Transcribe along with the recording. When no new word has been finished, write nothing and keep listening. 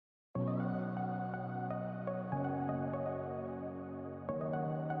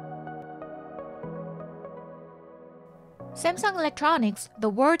Samsung Electronics, the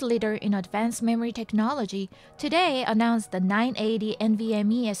world leader in advanced memory technology, today announced the 980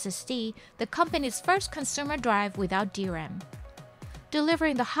 NVMe SSD, the company's first consumer drive without DRAM.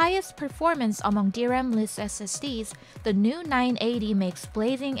 Delivering the highest performance among DRAM-less SSDs, the new 980 makes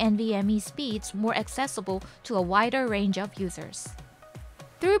blazing NVMe speeds more accessible to a wider range of users.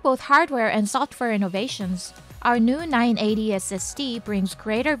 Through both hardware and software innovations, our new 980 SSD brings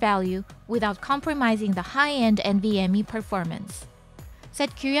greater value without compromising the high-end NVMe performance,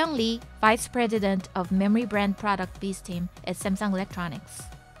 said Kyung Lee, Vice President of Memory Brand Product Biz Team at Samsung Electronics.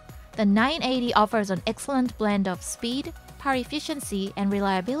 The 980 offers an excellent blend of speed, power efficiency, and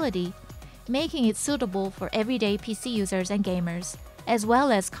reliability, making it suitable for everyday PC users and gamers, as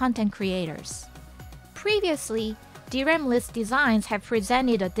well as content creators. Previously, DRAM-less designs have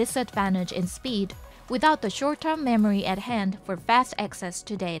presented a disadvantage in speed without the short-term memory at hand for fast access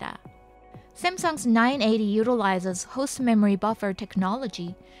to data. Samsung's 980 utilizes host memory buffer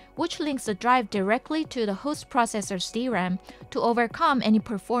technology, which links the drive directly to the host processor's DRAM to overcome any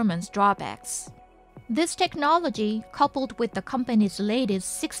performance drawbacks. This technology, coupled with the company's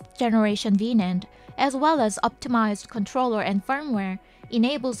latest 6th-generation V-NAND, as well as optimized controller and firmware,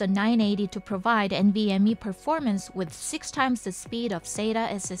 enables the 980 to provide NVMe performance with 6 times the speed of SATA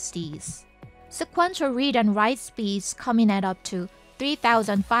SSDs. Sequential read and write speeds come in at up to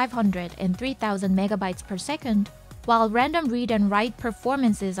 3,500 and 3,000 megabytes per second, while random read and write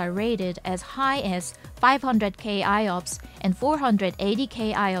performances are rated as high as 500K IOPS and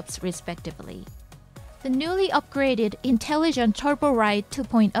 480K IOPS respectively. The newly upgraded Intelligent TurboWrite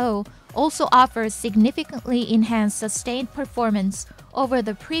 2.0 also offers significantly enhanced sustained performance over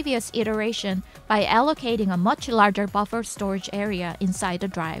the previous iteration by allocating a much larger buffer storage area inside the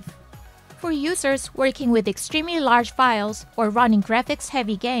drive. For users working with extremely large files or running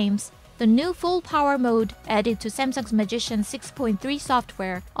graphics-heavy games, the new full power mode added to Samsung's Magician 6.3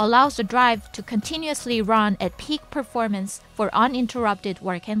 software allows the drive to continuously run at peak performance for uninterrupted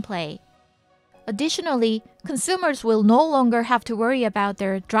work and play. Additionally, consumers will no longer have to worry about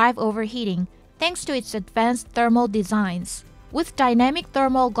their drive overheating thanks to its advanced thermal designs. With dynamic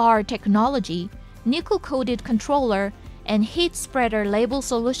thermal guard technology, nickel-coated controller, and heat spreader label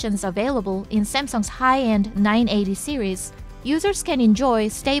solutions available in Samsung's high-end 980 series, users can enjoy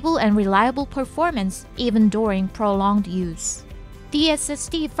stable and reliable performance even during prolonged use. The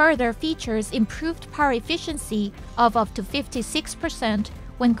SSD further features improved power efficiency of up to 56%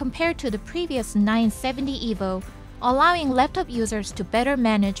 when compared to the previous 970 EVO, allowing laptop users to better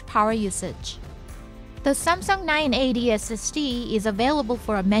manage power usage. The Samsung 980 SSD is available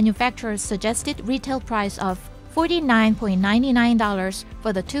for a manufacturer's suggested retail price of $49.99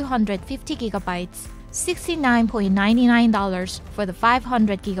 for the 250GB, $69.99 for the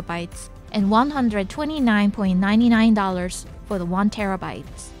 500GB, and $129.99 for the 1TB.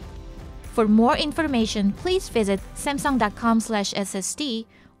 For more information, please visit samsung.com/SSD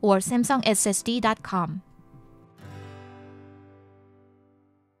or samsungssd.com.